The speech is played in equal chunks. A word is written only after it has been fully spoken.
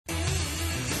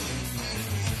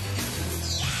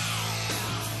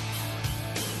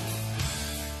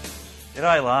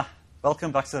G'day, La.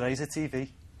 Welcome back to Razor TV.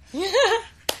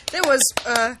 That was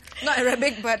not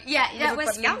Arabic, but that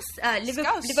was Scouse,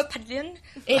 Liverpudlian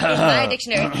in my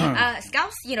dictionary.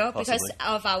 Scouse, because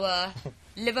of our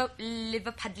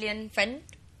Liverpudlian friend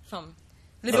from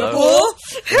Liverpool.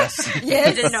 Yes. Yeah,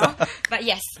 I didn't know, but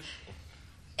yes.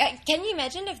 Can you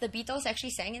imagine if the Beatles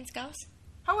actually sang in Scouse?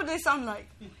 How would they sound like?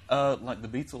 Like the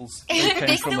Beatles.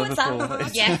 They came from Liverpool.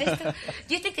 Yeah,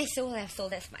 do you think they still have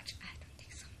sold as much? I don't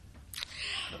think so.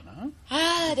 I don't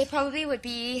know. They probably would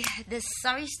be the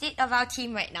sorry state of our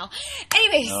team right now.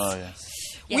 Anyways. Oh,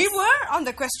 yes. We were on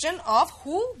the question of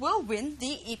who will win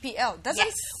the EPL.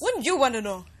 Wouldn't you want to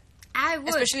know? I would.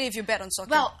 Especially if you bet on soccer.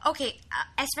 Well, okay.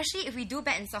 Especially if we do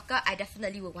bet in soccer, I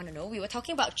definitely would want to know. We were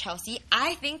talking about Chelsea.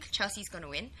 I think Chelsea's going to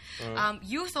win.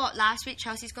 You thought last week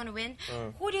Chelsea's going to win.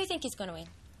 Who do you think is going to win?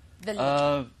 The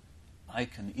league? I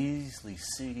can easily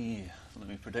see... Let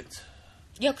me predict.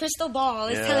 Your crystal ball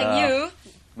is telling you...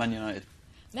 Man United.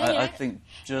 Man United? I think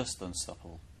just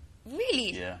unstoppable.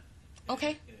 Really? Yeah.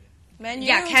 Okay. Man U.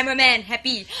 Yeah, cameraman,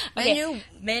 happy. Okay.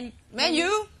 Man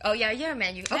U. Oh, yeah, you're a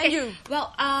Man U. Okay. Man U.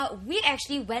 Well, we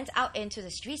actually went out into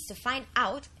the streets to find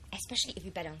out, especially if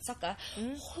you bet on soccer,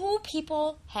 who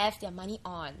people have their money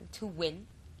on to win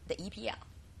the EPL.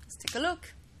 Let's take a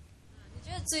look. 你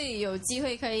觉得最有机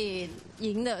会可以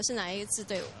赢的是哪一支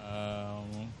队伍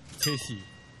Chelsea.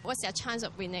 What's their chance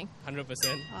of winning? 100%.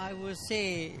 I would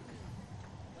say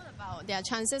What about their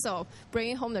chances of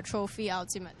bringing home the trophy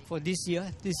ultimately? for this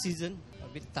season, a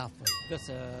bit tough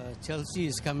because Chelsea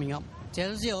is coming up.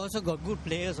 Chelsea also got good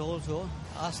players also.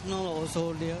 Arsenal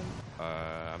also there.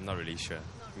 I'm not really sure.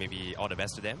 Maybe all the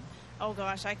best to them. Oh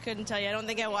gosh, I couldn't tell you. I don't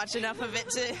think I watched enough of it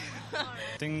to...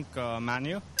 I think Man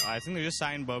U. I think they just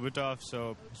signed Berbatov,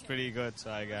 so it's pretty good, so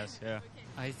I guess, yeah.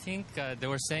 I think they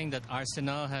were saying that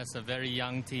Arsenal has a very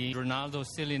young team. Ronaldo's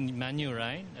still in Man U,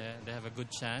 right? They have a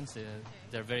good chance.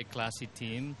 They're a very classy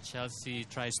team. Chelsea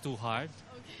tries too hard.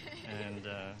 And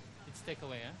it's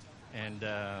takeaway, huh? And,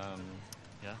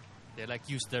 yeah, they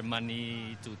use their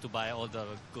money to buy all the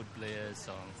good players.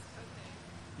 So.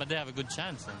 But they have a good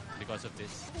chance because of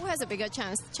this. Who has a bigger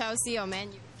chance, Chelsea or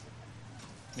Man U?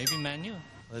 Maybe Man U.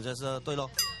 对咯。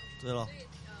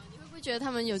你会不会觉得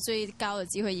他们有最高的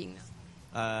机会赢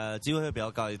呢？机会会比较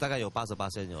高，大概有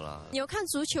80%有啦。你有看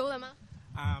足球的吗？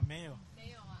没有。没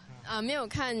有啊。没有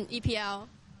看 EPL。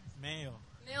没有。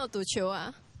没有赌球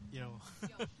啊？有。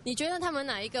你觉得他们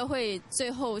哪一个会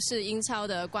最后是英超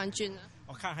的冠军呢？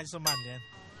我看还是曼联。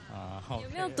有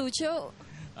没有赌球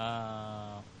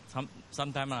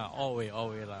？Sometimes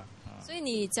always 啦。所以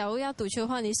你假如要赌球的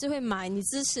话，你是会买你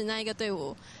支持那一个队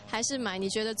伍，还是买你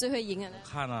觉得最会赢的呢？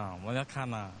看啊，我要看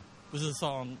啊，不是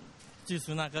说就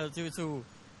是那个就是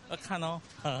要看哦。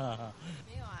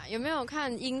没有啊，有没有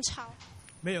看英超？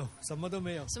没有，什么都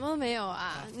没有。什么都没有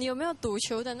啊？你有没有赌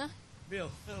球的呢？没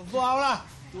有，不好啦，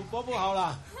赌博不好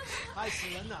啦，害死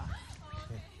人了。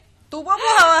赌博不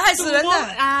好啊，害死人的。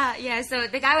Yeah, so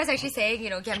the guy was actually saying,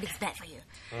 gambling's bad for you.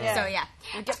 So, yeah.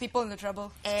 You get people into trouble.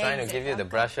 Trying to give you the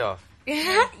brush off.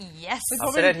 Yes.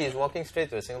 After that, he's walking straight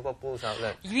to a Singapore Pools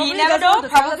outlet. You never know,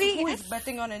 probably. Who is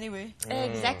betting on anyway.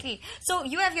 Exactly. So,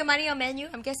 you have your money on Man U,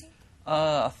 I'm guessing?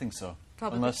 I think so.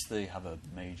 Probably. Unless they have a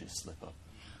major slip-up.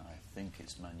 I think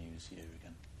it's Man U's year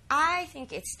again. I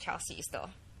think it's Chelsea's, though.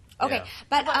 Okay,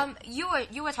 but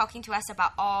you were talking to us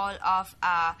about all of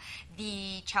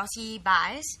the Chelsea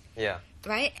buys. Yeah.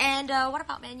 Right? And what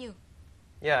about Man U?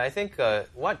 Yeah, I think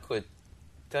what could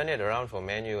turn it around for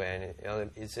Man U, and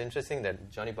it's interesting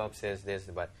that Johnny Bob says this,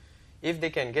 but if they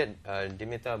can get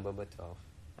Dimitar Berbatov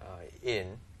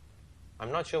in,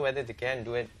 I'm not sure whether they can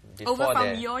do it before Over from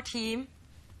that. your team?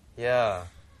 Yeah.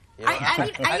 I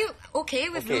mean, are you okay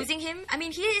with losing him? I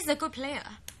mean, he is a good player.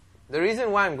 The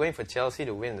reason why I'm going for Chelsea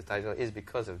to win the title is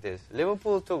because of this.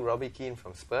 Liverpool took Robbie Keane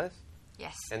from Spurs.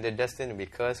 Yes. And they're destined to be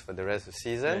cursed for the rest of the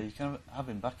season. Yeah, you can have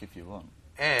him back if you want.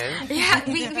 And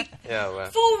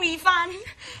full refund.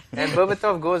 And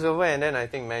Berbatov goes over, and then I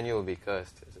think Man U will be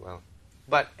cursed as well.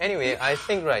 But anyway, I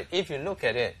think if you look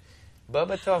at it,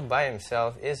 Berbatov by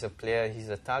himself is a player. He's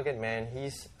a target man.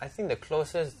 He's, I think, the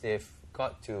closest they've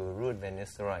got to Ruud van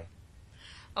Nistelrooy.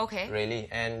 Okay. Really,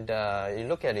 and you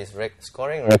look at his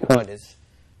scoring record. It's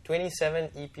 27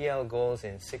 EPL goals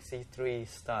in 63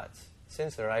 starts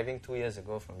since arriving 2 years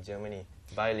ago from Germany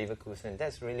by Leverkusen.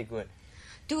 That's really good.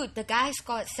 Dude, the guy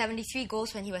scored 73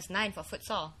 goals when he was 9 for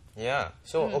futsal. Yeah.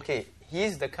 So, okay,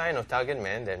 he's the kind of target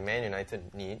man that Man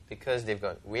United need because they've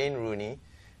got Wayne Rooney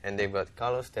and they've got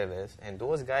Carlos Tevez, and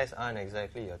those guys aren't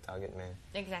exactly your target man.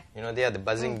 Exactly. They are the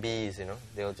buzzing bees,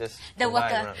 they'll just the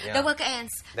worker around. Yeah. the worker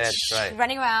ants. That's right.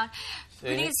 Running around. So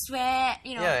we you need sweat,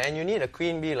 Yeah, and you need a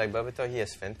queen bee like Berbatov. He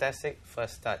has fantastic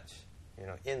first touch.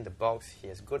 In the box, he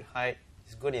has good height.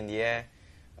 He's good in the air.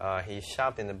 He's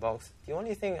sharp in the box. The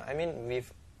only thing,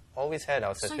 we've always had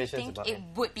our suspicions so about you think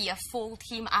it would be a full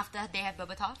team after they have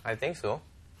Berbatov? I think so.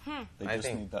 They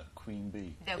just need that queen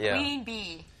bee. The queen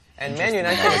bee. And Man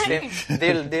United,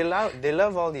 they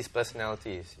love all these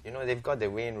personalities. They've got the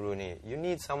Wayne Rooney. You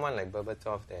need someone like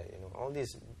Berbatov there. All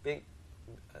these big,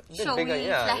 showy, bigger,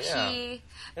 flashy,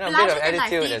 a bit larger of than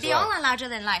life. attitude They all are larger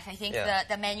than life. I think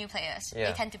the Man U players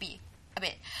they tend to be a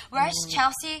bit. Whereas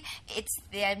Chelsea, it's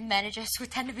their managers who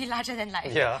tend to be larger than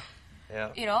life. Yeah.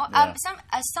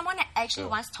 Someone actually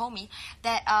once told me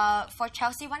that for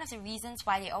Chelsea, one of the reasons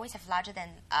why they always have larger than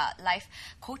life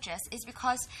coaches is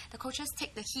because the coaches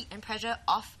take the heat and pressure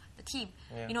off the team.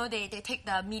 Yeah. They take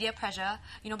the media pressure,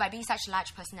 by being such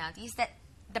large personalities that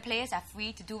the players are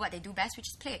free to do what they do best, which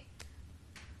is play.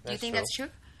 Do you think that's true?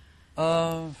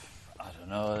 I don't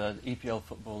know. EPL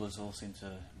footballers all seem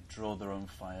to draw their own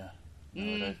fire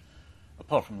nowadays.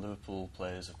 Apart from Liverpool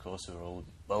players, of course, who are all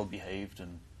well behaved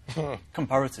and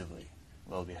comparatively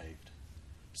well behaved.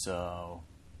 So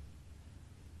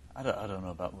I don't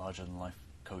know about larger than life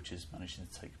coaches managing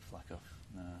to take flack off.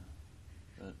 No,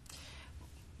 but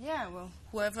yeah, well,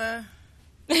 whoever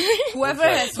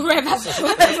whatever.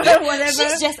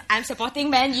 She's I'm supporting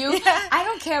Man U. I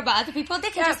don't care about other people.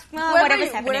 They can just whatever's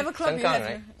happening. Whatever club you have.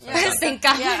 Right?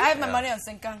 Sengkang. Yeah, I have my money on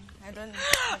Sengkang. I don't.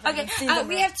 Okay,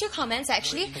 we have two comments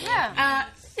actually. Yeah.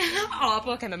 Oh,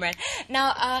 poor cameraman.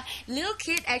 Now, little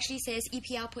kid actually says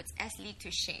EPL puts S League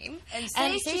to shame. And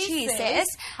Seichi says,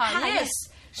 yes,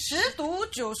 10赌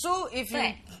9输. If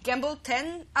you gamble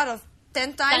 10 out of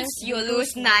 10 times, you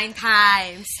lose 9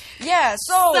 times. Yeah,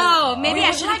 so maybe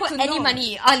I shouldn't put any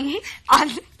money on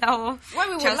the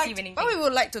Chelsea winning. What we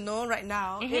would like to know right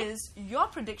now is your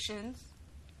predictions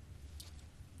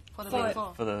for the Big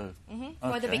Four. For the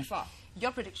for the Big Four.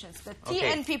 Your predictions, the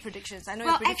TNP predictions. I know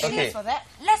well, your predictions for that.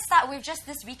 Let's start with just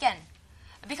this weekend.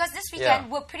 Because this weekend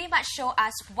will pretty much show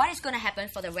us what is going to happen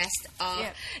for the rest of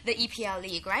the EPL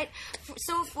League, right?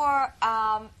 So for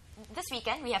this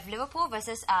weekend, we have Liverpool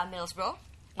versus Middlesbrough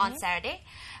on Saturday.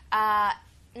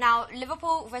 Now,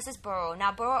 Liverpool versus Borough.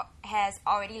 Now, Borough has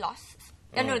already lost.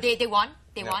 No, they won.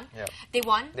 They won. They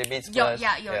won. They beat Spurs.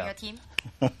 Your team.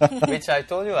 Which I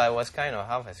told you I was kind of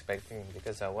half expecting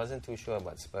because I wasn't too sure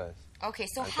about Spurs. Okay,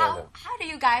 so how do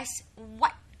you guys,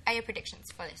 what are your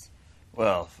predictions for this?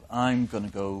 Well, I'm going to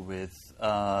go with,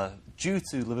 due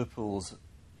to Liverpool's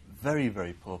very,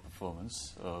 very poor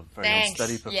performance, or very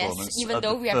unsteady performance even at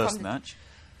though the we are first from match,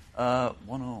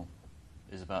 1-1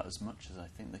 is about as much as I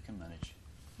think they can manage.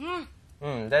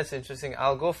 That's interesting.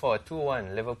 I'll go for a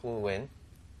 2-1 Liverpool win.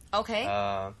 Okay.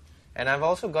 And I've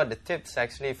also got the tips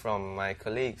actually from my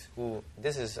colleagues who,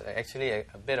 this is actually a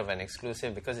bit of an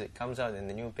exclusive because it comes out in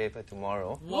the new paper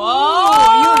tomorrow.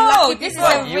 Whoa! This is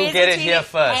but you get it here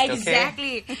first,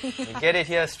 exactly. Okay? You get it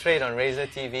here straight on Razor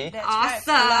TV. That's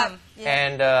awesome.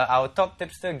 And our top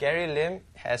tipster, Gary Lim,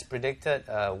 has predicted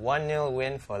a 1-0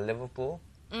 win for Liverpool.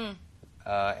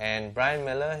 And Brian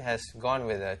Miller has gone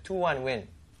with a 2-1 win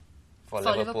for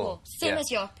Liverpool. Same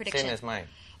as your prediction. Same as mine.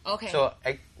 Okay. So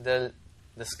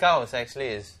the Scouts actually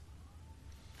is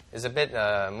a bit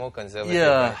more conservative.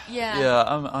 Yeah.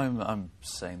 I'm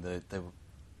saying that they were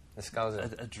the Scouts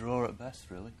a draw at best,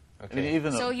 really. Okay. I mean,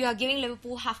 even so you are giving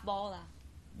Liverpool half ball,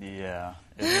 Yeah,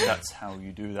 if that's how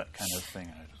you do that kind of thing.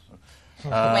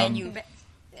 When you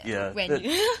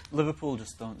Liverpool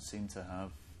just don't seem to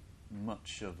have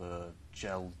much of a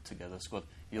gel together squad.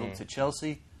 You looked at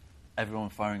Chelsea, everyone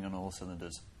firing on all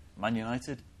cylinders. Man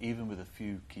United, even with a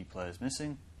few key players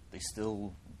missing, they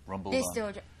still rumbled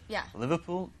on.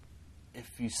 Liverpool,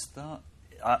 if you start...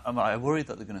 I worry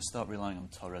that they're going to start relying on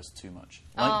Torres too much.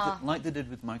 Like they did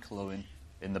with Michael Owen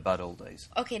in the bad old days.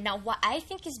 Okay, now what I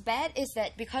think is bad is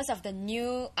that because of the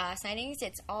new signings,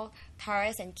 it's all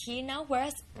Torres and Keane now,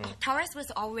 whereas Torres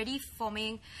was already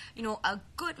forming, a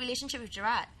good relationship with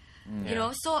Gerrard.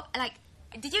 So like...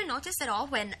 Did you notice at all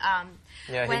when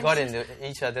he got into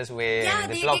each other's way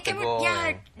and they blocked the goal?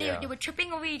 They were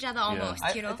tripping over each other almost,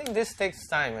 I think this takes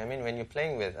time. I mean, when you're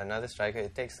playing with another striker,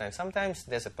 it takes time. Sometimes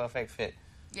there's a perfect fit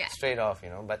straight off,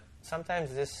 but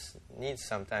sometimes this needs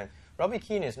some time. Robbie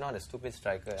Keane is not a stupid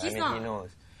striker. He knows.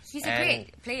 He's a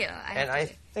great player. I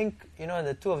think,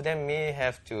 the two of them may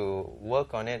have to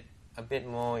work on it a bit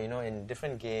more, in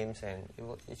different games, and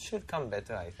it should come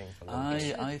better, I think. For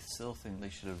I still think they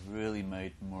should have really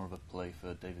made more of a play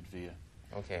for David Villa.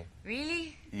 Okay.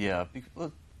 Really? Yeah,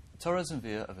 because Torres and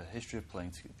Villa have a history of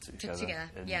playing together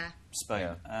in Spain,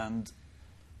 and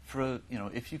for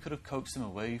if you could have coaxed him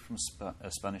away from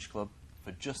a Spanish club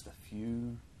for just a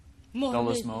few More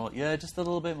dollars maybe. more. Yeah, just a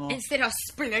little bit more. Instead of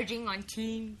splurging on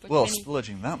Keane. For Well, 20.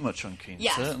 splurging that much on Keane,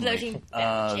 Yeah, certainly. splurging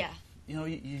that much, yeah. You know,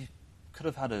 you could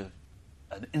have had an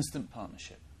instant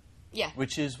partnership. Yeah.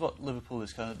 Which is what Liverpool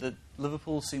is kind of...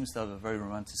 Liverpool seems to have a very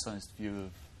romanticised view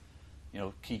of, you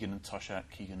know, Keegan and Toshak,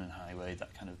 Keegan and Highway,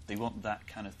 that kind of... They want that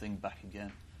kind of thing back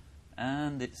again.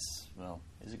 And it's... Well,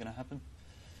 is it going to happen?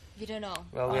 We don't know.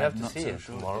 Well, we I'm have to not see so it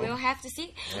sure. tomorrow. We'll have to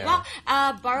see. Yeah. Well,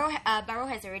 Barrow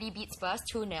has already beat Spurs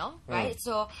 2-0, right?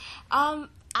 So,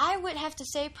 I would have to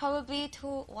say probably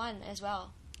 2-1 as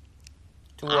well.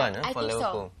 2-1 I for think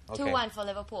Liverpool. so. Okay. 2-1 for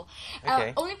Liverpool.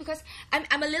 Okay. Only because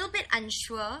I'm a little bit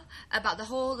unsure about the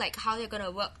whole, like, how they're going to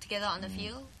work together on the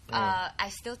field. I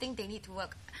still think they need to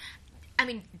work. I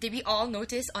mean, did we all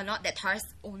notice or not that Tars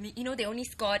only, they only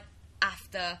scored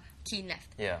after Keane left.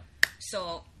 Yeah.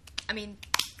 So, I mean,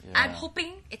 Yeah. I'm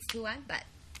hoping it's 2-1, but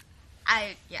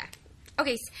yeah.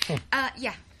 Okay,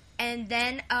 yeah. And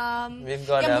then, We've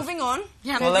got moving on.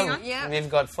 Yeah, Fulham, moving on. Yeah. We've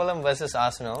got Fulham versus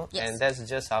Arsenal, Yes. and that's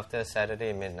just after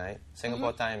Saturday midnight,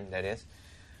 Singapore time, that is.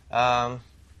 I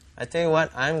tell you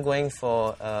what, I'm going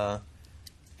for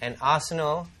an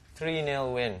Arsenal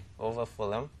 3-0 win over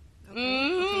Fulham.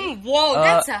 Whoa,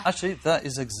 that's a... Actually, that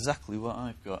is exactly what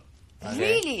I've got.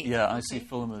 Really? Yeah, I see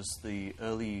Fulham as the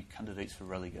early candidates for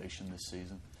relegation this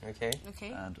season. Okay. Okay.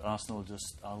 And Arsenal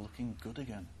just are looking good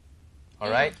again. All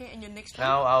right. Okay, and your next one?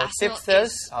 Now, our Arsenal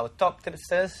tipsters, our top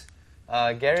tipsters,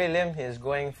 Gary Lim is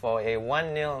going for a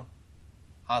 1-0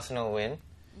 Arsenal win,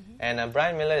 and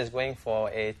Brian Miller is going for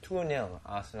a 2-0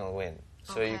 Arsenal win.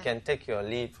 So you Okay. can take your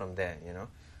lead from there,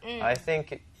 I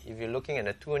think if you're looking at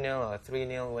a 2-0 or a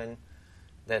 3-0 win,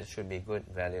 that should be good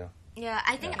value. Yeah,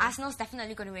 I think Arsenal's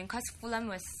definitely going to win because Fulham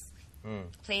was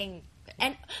playing...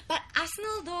 But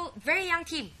Arsenal, though, very young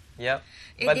team. Yep.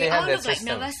 But they have all that look like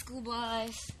system. nervous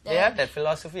schoolboys. They have that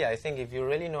philosophy. I think if you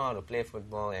really know how to play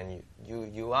football and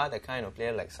you are the kind of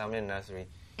player like Samir Nasri,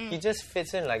 he just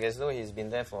fits in like as though he's been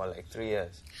there for like 3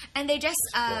 years. And they just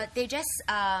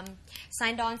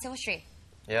signed on Silverstreet.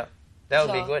 Yep. That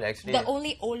would be good actually. The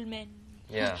only old man.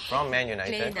 Yeah, from Man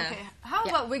United. Playing the- Okay. How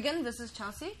about Wigan versus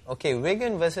Chelsea? Okay,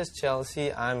 Wigan versus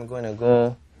Chelsea, I'm going to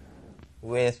go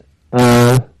with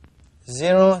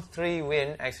 0-3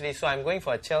 win, actually. So I'm going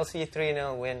for a Chelsea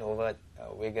 3-0 win over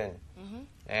Wigan.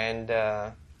 And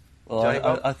Well, Johnny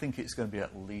Bob? I think it's going to be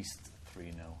at least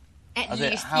 3-0. At I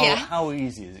think least, how, yeah. how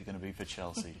easy is it going to be for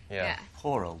Chelsea? Yeah.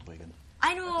 Poor old Wigan.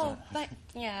 I know, but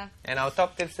yeah. And our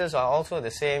top tipsters are also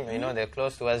the same. They're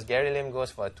close to us. Gary Lim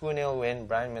goes for a 2-0 win.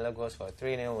 Brian Miller goes for a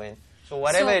 3-0 win. So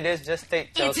whatever So it is, just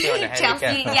take Chelsea on the Chelsea,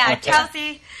 handicap. yeah,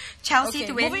 Chelsea Okay,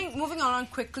 to win. moving on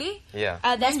quickly. Yeah.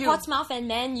 There's Man U. Portsmouth and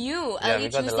Man U Yeah, early we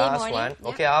got Tuesday the last morning. one. Yeah.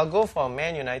 Okay, I'll go for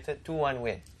Man United 2-1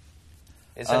 win.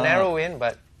 It's a narrow win,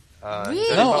 but... Really?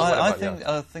 Johnny No, Bob, what I about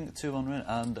think yours? 2-1 win.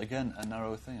 And again, a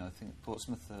narrow thing. I think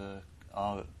Portsmouth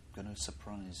are going to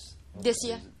surprise This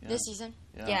year, Yeah. this season.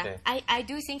 Yeah. Yeah, Okay. I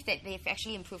do think that they've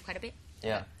actually improved quite a bit.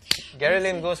 Yeah. Gary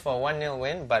Lim goes for a 1-0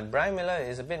 win, but Brian Miller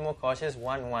is a bit more cautious,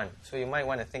 1-1. So you might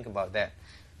want to think about that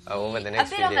over the A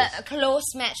next bit few of days. a close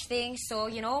match thing, so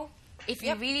if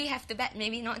you really have to bet,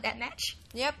 maybe not that match.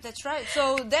 Yep, that's right.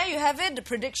 So there you have it, the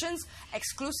predictions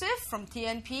exclusive from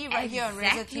TNP right here on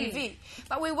Razor Exactly. TV.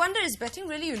 But we wonder, is betting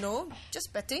really,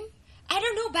 just betting? I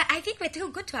don't know, but I think we're too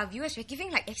good to our viewers. We're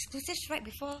giving exclusives right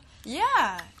before.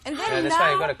 Yeah. And then Yeah, that's now...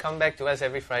 why you got to come back to us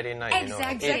every Friday night,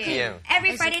 Exactly. 8 p.m.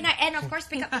 Every Friday night, and of course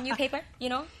pick up the new paper,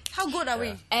 How good are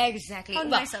we? Exactly. How Well,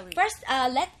 nice are we? First,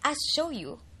 let us show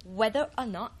you whether or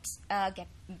not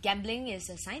gambling is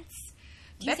a science.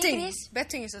 Do you think it is?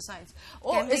 Betting is a science.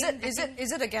 Oh, Gambling,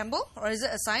 is it a gamble or is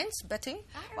it a science? Betting?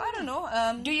 I don't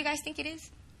know. Do you guys think it is?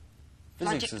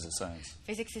 Physics Logic. is a science.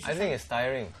 Physics is a I think it's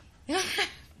tiring.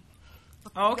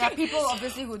 There are people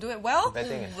obviously who do it well.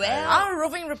 Betting is Well- tiring. Our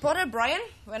roving reporter Brian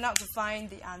went out to find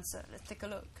the answer. Let's take a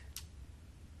look.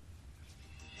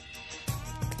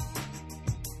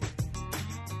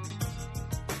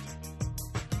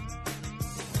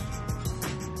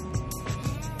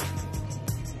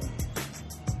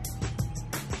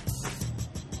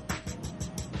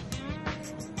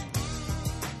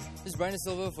 This is Brian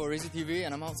Silva for Razor TV,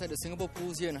 and I'm outside the Singapore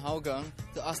pools here in Hougang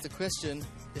to ask the question: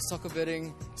 is soccer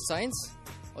betting science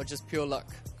or just pure luck?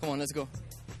 Come on, let's go.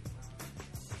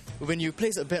 When you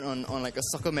place a bet on like a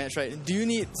soccer match, right? Do you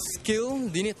need skill?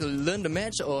 Do you need to learn the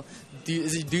match, or do you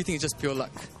think it's just pure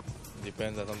luck?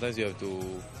 Depends. Sometimes you have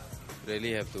to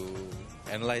really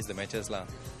analyze the matches lah.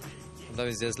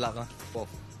 Sometimes it's just luck lah. Both.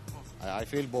 I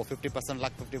feel both. 50%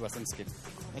 luck, 50% skill.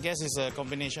 I guess it's a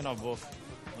combination of both.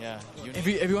 Yeah.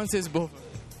 Everyone says both.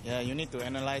 Yeah, you need to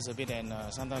analyze a bit and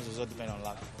sometimes also depend on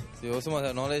luck. You also must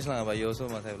have knowledge, but you also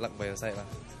must have luck by your side.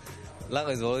 Luck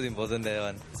is always important there.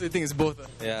 One. So you think it's both?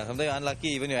 Yeah, sometimes you're unlucky,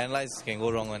 even your analyze can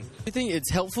go wrong. One. Do you think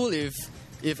it's helpful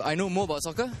if I know more about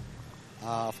soccer?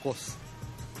 Of course.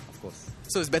 Of course.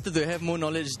 So it's better to have more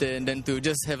knowledge than to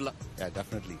just have luck? Yeah,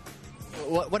 definitely.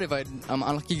 What if I'm an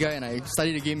unlucky guy and I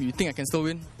study the game, you think I can still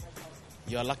win?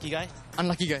 You're a lucky guy,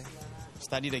 Unlucky guy.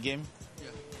 study the game,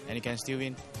 and you can still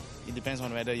win. It depends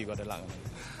on whether you got the luck or not.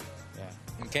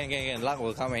 Yeah. Can. Luck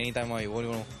will come anytime, you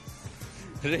won't know.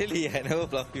 Really, I never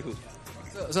bluff you.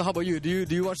 So how about you? Do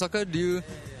you watch soccer? Do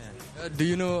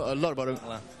you know a lot about it?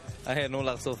 I had no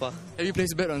luck so far. Have you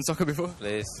placed a bet on soccer before?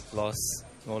 Placed, lost,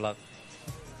 no luck.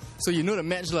 So you know the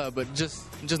match lah, but just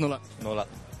no luck. No luck.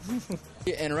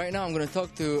 And right now I'm going to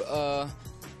talk to a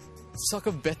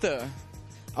soccer better.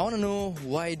 I want to know,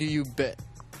 why do you bet?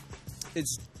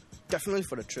 It's definitely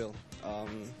for the thrill.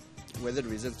 Whether the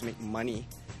reason to make money.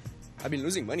 I've been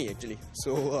losing money actually,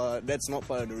 so that's not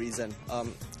part of the reason.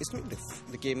 It's to make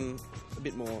the game a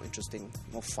bit more interesting,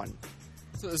 more fun.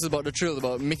 So it's about the thrill,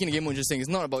 about making the game more interesting. It's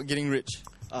not about getting rich.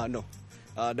 No.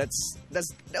 That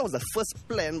was the first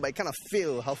plan, but I kind of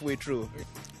failed halfway through.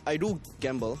 I do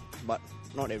gamble, but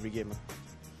not every game.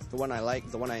 The one I like,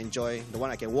 the one I enjoy, the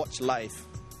one I can watch live.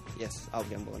 Yes, I'll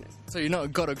gamble on it. So you're not a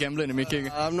god of gambler in the making?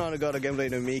 I'm not a god of gambler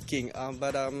in the making,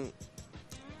 but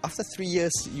after 3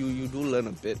 years, you do learn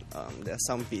a bit. There are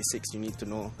some basics you need to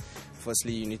know.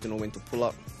 Firstly, you need to know when to pull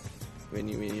up when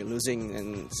you're losing,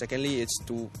 and secondly, it's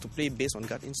to play based on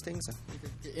gut instincts.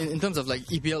 In terms of like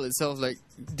EPL itself, like,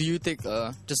 do you take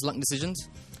just luck decisions?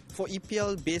 For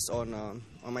EPL, based on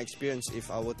my experience,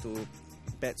 if I were to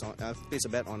place a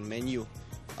bet on Man U,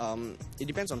 it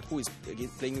depends on who is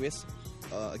playing with.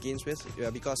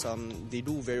 Because they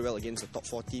do very well against the top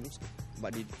 4 teams,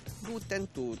 but they do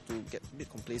tend to get a bit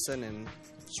complacent and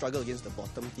struggle against the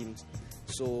bottom teams.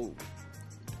 So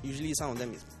usually some of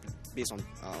them is based on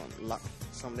luck,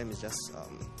 some of them is just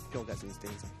pure gut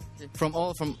instincts.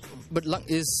 But luck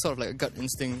is sort of like a gut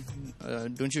instinct,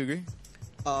 don't you agree?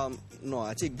 No,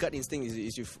 actually gut instinct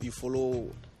is you follow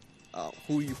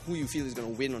who you feel is going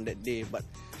to win on that day, but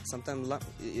sometimes luck,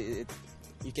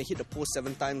 you can hit the post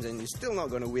 7 times and you're still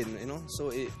not going to win,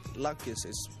 So luck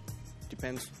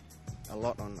depends a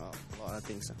lot on a lot of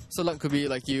things. So luck could be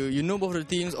like you know both of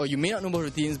the teams, or you may not know both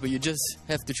of the teams, but you just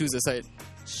have to choose a side.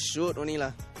 Shoot only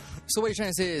lah. So what you're trying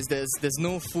to say is there's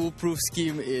no foolproof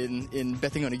scheme in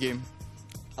betting on a game?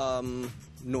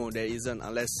 No, there isn't,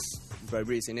 unless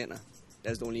bribery is in it.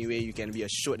 That's the only way you can be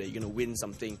assured that you're going to win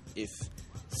something, if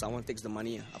someone takes the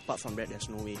money. Apart from that, there's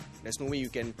no way. There's no way you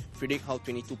can predict how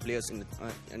 22 players and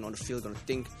on the field are going to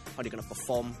think, how they're going to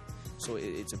perform. So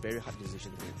it's a very hard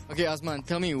decision to make. Okay, Asman,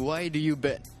 tell me, why do you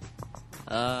bet?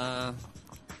 For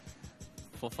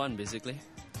fun, basically.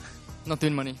 Not to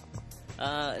win money?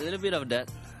 A little bit of that.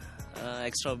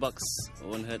 Extra bucks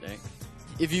won't hurt, right?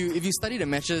 If you study the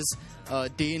matches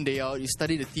day in, day out, you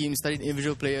study the team, study the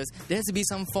individual players, there has to be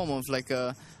some form of like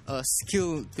a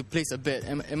skill to place a bet.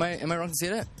 Am I wrong to say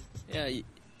that? Yeah, I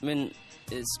mean,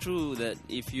 it's true that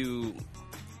if you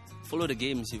follow the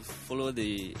games, you follow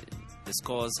the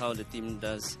scores, how the team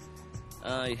does,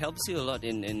 it helps you a lot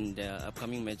in the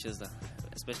upcoming matches,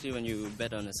 especially when you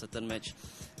bet on a certain match.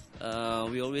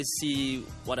 We always see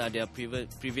what are their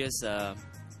previous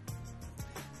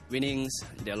winnings,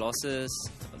 their losses,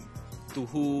 to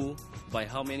who, by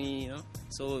how many,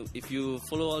 So if you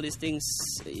follow all these things,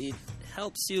 it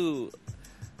helps you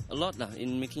a lot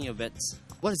in making your bets.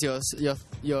 What is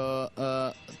your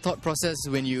thought process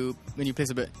when you place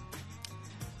a bet?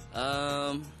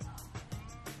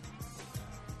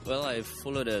 Well, I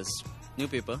follow the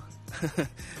newspaper.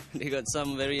 They got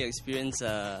some very experienced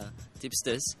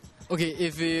tipsters. Okay,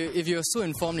 if you're so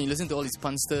informed and you listen to all these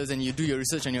punsters and you do your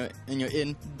research and you're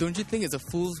in, don't you think it's a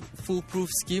foolproof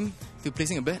scheme to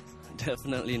placing a bet?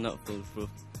 Definitely not foolproof.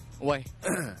 Why?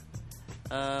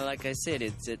 Like I said,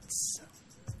 it's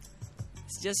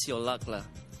just your luck lah.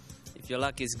 If your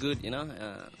luck is good,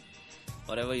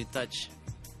 whatever you touch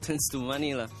turns to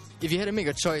money lah. If you had to make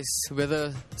a choice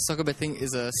whether soccer betting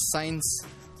is a science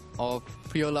or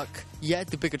pure luck, you had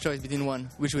to pick a choice between one,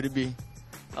 which would it be?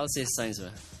 I'll say science,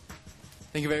 man.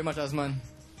 Thank you very much, Asman.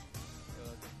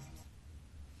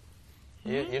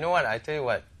 You know what? I tell you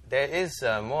what. There is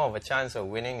more of a chance of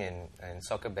winning in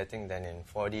soccer betting than in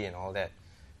 4D and all that.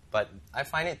 But I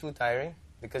find it too tiring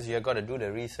because you've got to do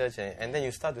the research and then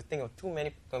you start to think of too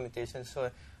many permutations.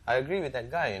 So I agree with that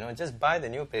guy, just buy the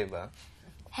newspaper.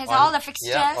 Has all the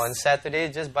fixtures. Yeah, on Saturday,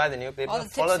 just buy the newspaper. All the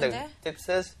follow tips the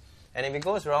tipsters. And if it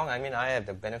goes wrong, I mean, I have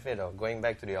the benefit of going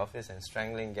back to the office and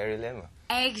strangling Gary Lim.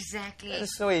 Exactly.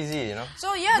 It's so easy, you know.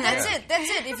 So yeah, that's it. That's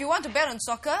it. If you want to bet on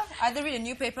soccer, either read a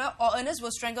newspaper or Ernest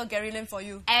will strangle Gary Lim for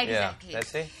you. Exactly. Yeah,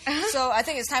 that's it. So I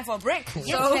think it's time for a break. Yes,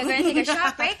 we're going to take a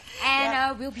short break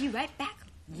and we'll be right back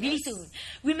really soon.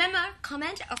 Remember,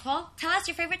 comment or call, tell us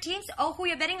your favorite teams or who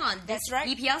you're betting on this right.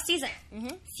 EPL season.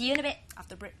 See you in a bit.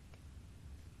 After break.